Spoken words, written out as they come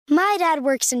My dad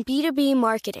works in B2B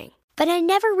marketing, but I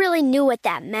never really knew what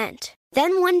that meant.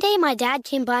 Then one day my dad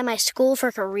came by my school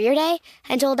for career day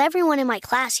and told everyone in my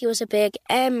class he was a big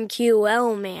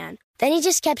MQL man. Then he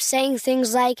just kept saying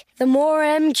things like, the more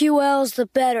MQLs, the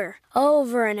better,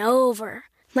 over and over.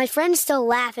 My friends still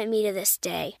laugh at me to this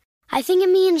day. I think it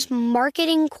means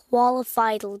marketing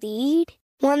qualified lead.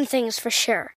 One thing's for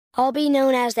sure, I'll be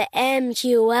known as the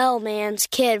MQL man's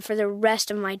kid for the rest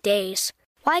of my days.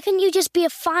 Why couldn't you just be a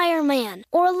fireman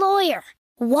or a lawyer?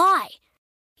 Why?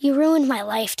 You ruined my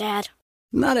life, Dad.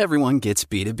 Not everyone gets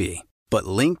B2B, but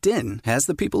LinkedIn has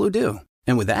the people who do.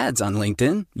 And with ads on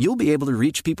LinkedIn, you'll be able to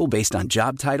reach people based on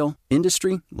job title,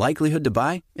 industry, likelihood to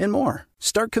buy, and more.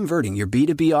 Start converting your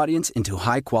B2B audience into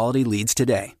high-quality leads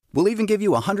today. We'll even give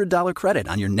you a $100 credit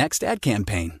on your next ad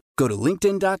campaign. Go to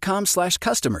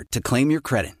linkedin.com/customer to claim your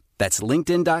credit. That's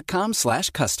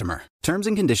linkedin.com/customer. Terms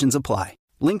and conditions apply.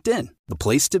 LinkedIn, the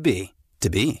place to be, to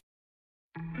be.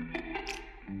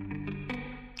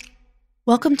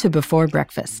 Welcome to Before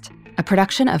Breakfast, a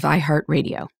production of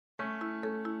iHeartRadio.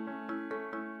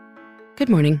 Good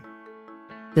morning.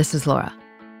 This is Laura.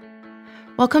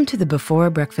 Welcome to the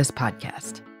Before Breakfast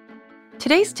podcast.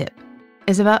 Today's tip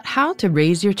is about how to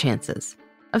raise your chances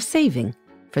of saving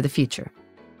for the future.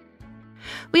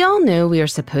 We all know we are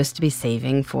supposed to be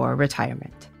saving for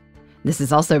retirement. This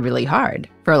is also really hard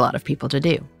for a lot of people to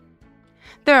do.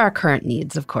 There are current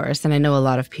needs, of course, and I know a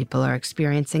lot of people are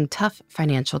experiencing tough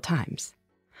financial times.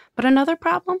 But another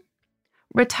problem?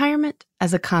 Retirement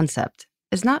as a concept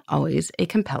is not always a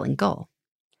compelling goal.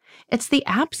 It's the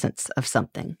absence of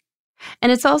something.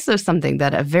 And it's also something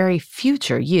that a very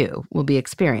future you will be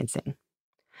experiencing.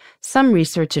 Some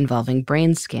research involving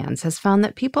brain scans has found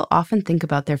that people often think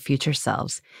about their future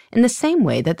selves in the same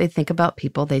way that they think about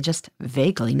people they just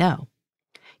vaguely know.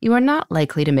 You are not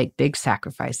likely to make big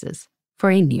sacrifices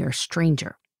for a near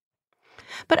stranger.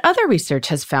 But other research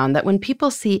has found that when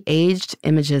people see aged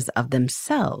images of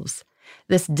themselves,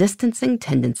 this distancing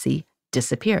tendency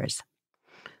disappears.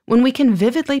 When we can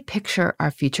vividly picture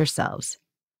our future selves,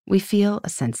 we feel a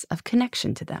sense of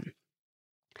connection to them.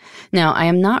 Now, I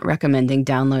am not recommending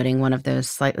downloading one of those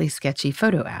slightly sketchy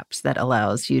photo apps that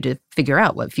allows you to figure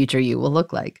out what future you will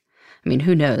look like. I mean,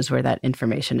 who knows where that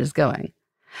information is going?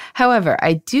 However,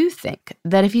 I do think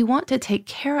that if you want to take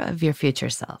care of your future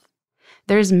self,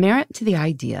 there is merit to the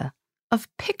idea of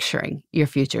picturing your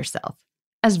future self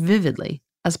as vividly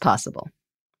as possible.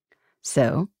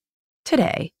 So,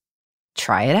 today,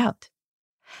 try it out.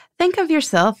 Think of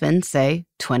yourself in, say,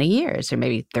 20 years, or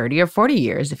maybe 30 or 40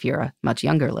 years if you're a much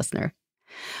younger listener.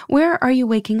 Where are you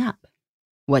waking up?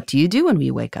 What do you do when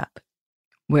you wake up?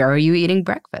 Where are you eating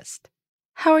breakfast?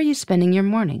 How are you spending your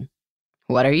morning?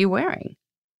 What are you wearing?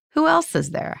 Who else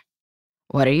is there?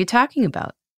 What are you talking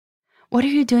about? What are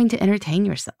you doing to entertain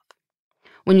yourself?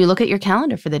 When you look at your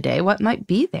calendar for the day, what might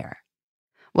be there?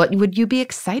 What would you be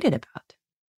excited about?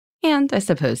 And I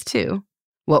suppose, too,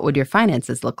 what would your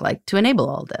finances look like to enable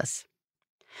all this?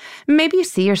 Maybe you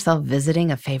see yourself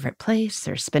visiting a favorite place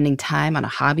or spending time on a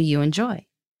hobby you enjoy.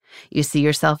 You see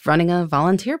yourself running a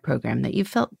volunteer program that you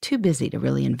felt too busy to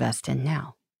really invest in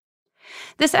now.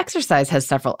 This exercise has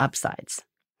several upsides.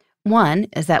 One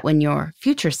is that when your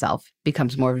future self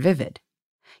becomes more vivid,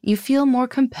 you feel more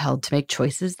compelled to make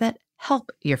choices that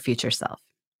help your future self.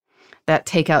 That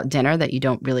takeout dinner that you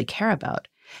don't really care about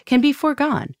can be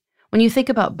foregone when you think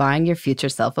about buying your future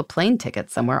self a plane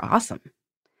ticket somewhere awesome.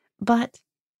 But,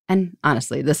 and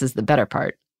honestly, this is the better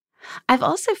part, I've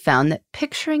also found that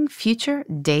picturing future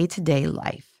day-to-day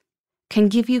life can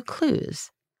give you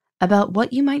clues about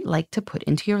what you might like to put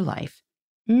into your life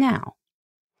now.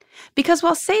 Because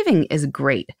while saving is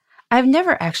great, I've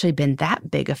never actually been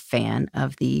that big a fan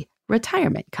of the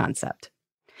retirement concept.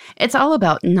 It's all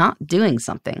about not doing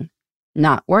something,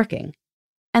 not working,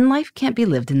 and life can't be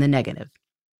lived in the negative.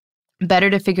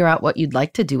 Better to figure out what you'd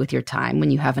like to do with your time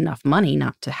when you have enough money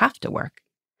not to have to work,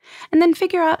 and then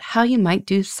figure out how you might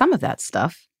do some of that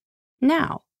stuff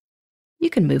now. You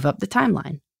can move up the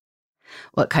timeline.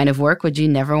 What kind of work would you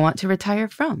never want to retire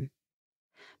from?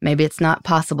 Maybe it's not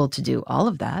possible to do all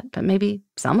of that, but maybe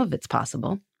some of it's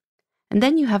possible. And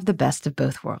then you have the best of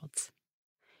both worlds.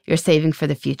 You're saving for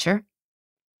the future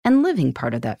and living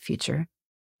part of that future,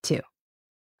 too.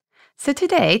 So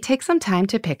today, take some time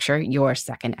to picture your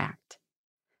second act.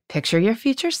 Picture your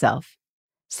future self,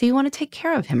 so you want to take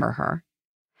care of him or her,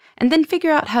 and then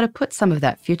figure out how to put some of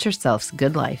that future self's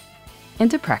good life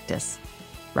into practice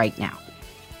right now.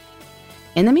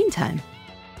 In the meantime,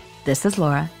 this is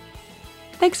Laura.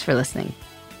 Thanks for listening,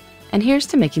 and here's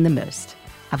to making the most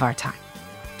of our time.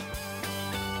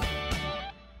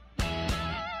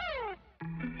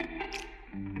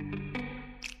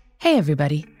 Hey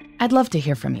everybody, I'd love to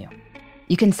hear from you.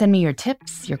 You can send me your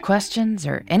tips, your questions,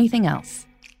 or anything else.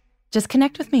 Just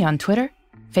connect with me on Twitter,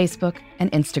 Facebook,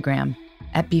 and Instagram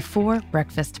at Before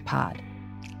Breakfast Pod.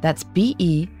 That's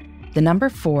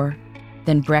BE4,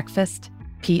 then breakfast,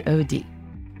 POD.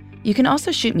 You can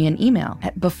also shoot me an email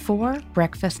at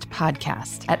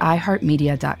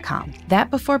beforebreakfastpodcast@iheartmedia.com. That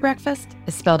Before Breakfast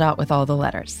is spelled out with all the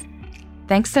letters.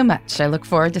 Thanks so much. I look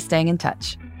forward to staying in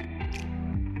touch.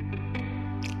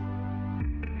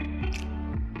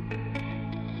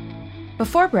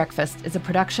 Before Breakfast is a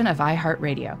production of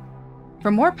iHeartRadio.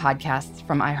 For more podcasts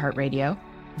from iHeartRadio,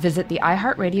 visit the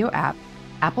iHeartRadio app,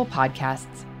 Apple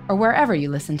Podcasts, or wherever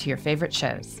you listen to your favorite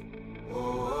shows.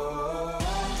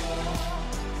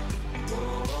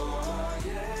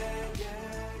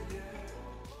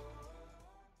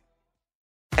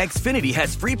 Xfinity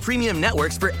has free premium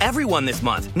networks for everyone this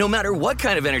month, no matter what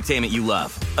kind of entertainment you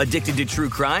love. Addicted to true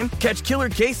crime? Catch killer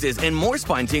cases and more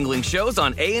spine-tingling shows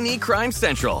on A&E Crime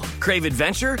Central. Crave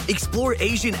adventure? Explore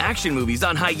Asian action movies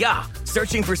on Hi-YAH.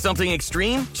 Searching for something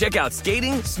extreme? Check out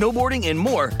skating, snowboarding, and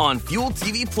more on Fuel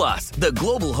TV Plus, the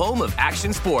global home of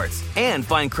action sports. And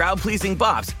find crowd-pleasing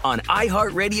bops on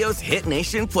iHeartRadio's Hit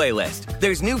Nation playlist.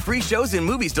 There's new free shows and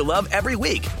movies to love every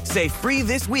week. Say free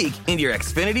this week in your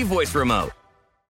Xfinity voice remote.